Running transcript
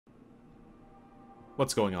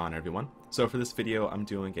What's going on, everyone? So for this video I'm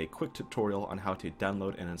doing a quick tutorial on how to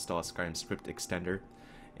download and install a Skyrim script extender,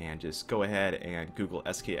 and just go ahead and Google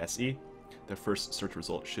skse. The first search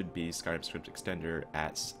result should be Skyrim script extender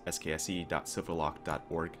at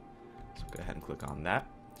skse.silverlock.org. So go ahead and click on that,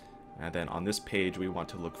 and then on this page we want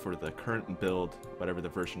to look for the current build, whatever the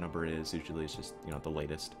version number is. Usually it's just the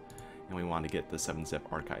latest, and we want to get the 7-zip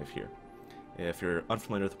archive here. If you're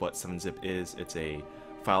unfamiliar with what 7-zip is, it's a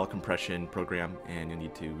file compression program, and you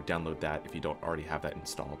need to download that if you don't already have that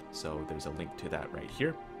installed. So there's a link to that right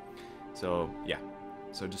here. So yeah,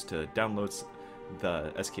 so just to download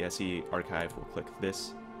the skse archive, we'll click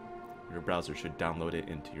this. Your browser should download it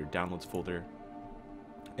into your downloads folder,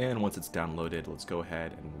 and once it's downloaded, let's go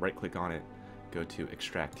ahead and right click on it, go to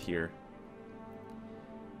extract here,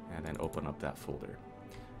 and then open up that folder.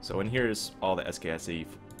 So in here is all the skse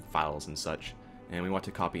files and such, and we want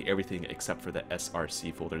to copy everything except for the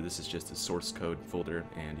src folder. This is just a source code folder,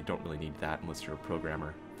 and you don't really need that unless you're a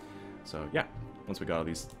programmer. So yeah, once we got all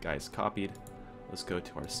these guys copied, let's go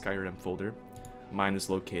to our Skyrim folder. Mine is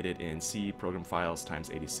located in C program files times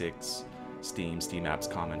 86 Steam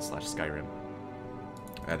apps common / Skyrim,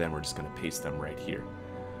 and then we're just going to paste them right here.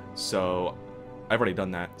 So I've already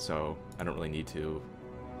done that, so I don't really need to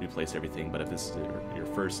replace everything, but if this is your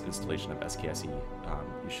first installation of skse,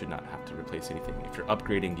 you should not have to replace anything. If you're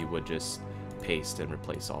upgrading, you would just paste and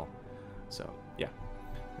replace all. So yeah,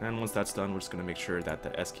 and once that's done, we're just going to make sure that the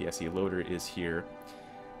skse loader is here,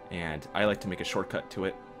 and I like to make a shortcut to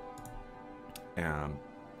it,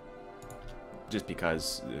 just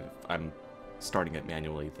because if I'm starting it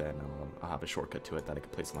manually, then I'll have a shortcut to it that I can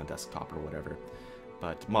place on my desktop or whatever.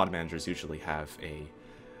 But mod managers usually have a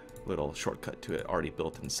little shortcut to it already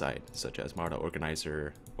built inside, such as Mod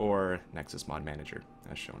Organizer or Nexus Mod Manager,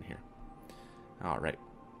 as shown here. Alright,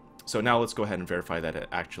 so now let's go ahead and verify that it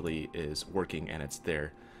actually is working and it's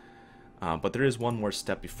there. But there is one more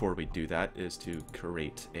step before we do that, is to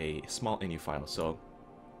create a small ini file. So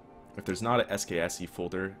if there's not a skse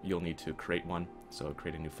folder, you'll need to create one. So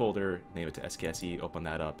create a new folder, name it to skse, open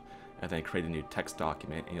that up, and then create a new text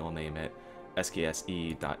document, and you'll name it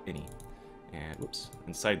skse.ini. And whoops,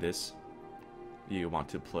 inside this you want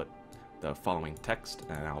to put the following text,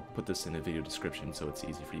 and I'll put this in the video description so it's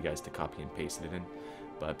easy for you guys to copy and paste it in.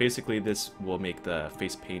 But basically this will make the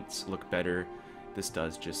face paints look better. This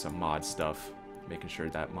does just some mod stuff, making sure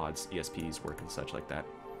that mods ESPs work and such like that.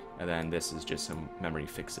 And then this is just some memory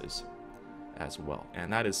fixes as well,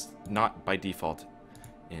 and that is not by default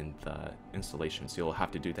in the installation, so you'll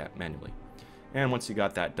have to do that manually. And once you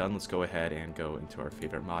got that done, let's go ahead and go into our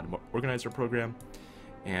favorite mod organizer program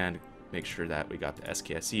and make sure that we got the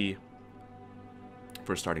skse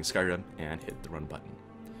for starting Skyrim and hit the run button.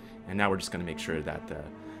 And now we're just going to make sure that the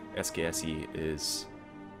skse is,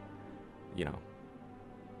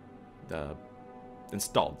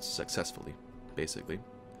 installed successfully, basically.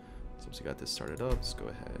 So once you got this started up, let's go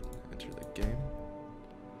ahead and enter the game.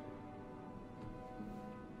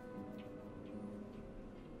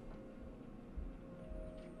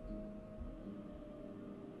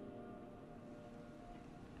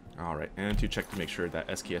 Alright, and to check to make sure that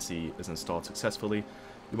skse is installed successfully,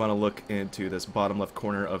 you want to look into this bottom left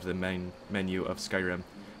corner of the main menu of Skyrim,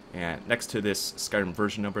 and next to this Skyrim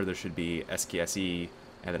version number there should be skse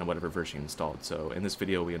and then whatever version you installed. So in this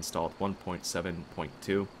video we installed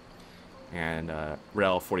 1.7.2, and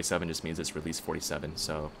rel 47 just means it's release 47,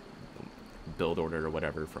 so build order or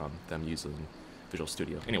whatever from them using Visual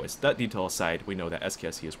Studio. Anyways, that detail aside, we know that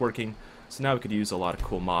skse is working, so now we could use a lot of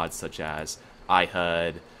cool mods such as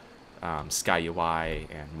iHUD, SkyUI,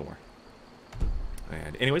 and more.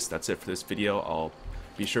 And anyways, that's it for this video. I'll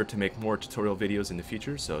be sure to make more tutorial videos in the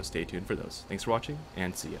future, so stay tuned for those. Thanks for watching,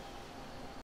 and see ya.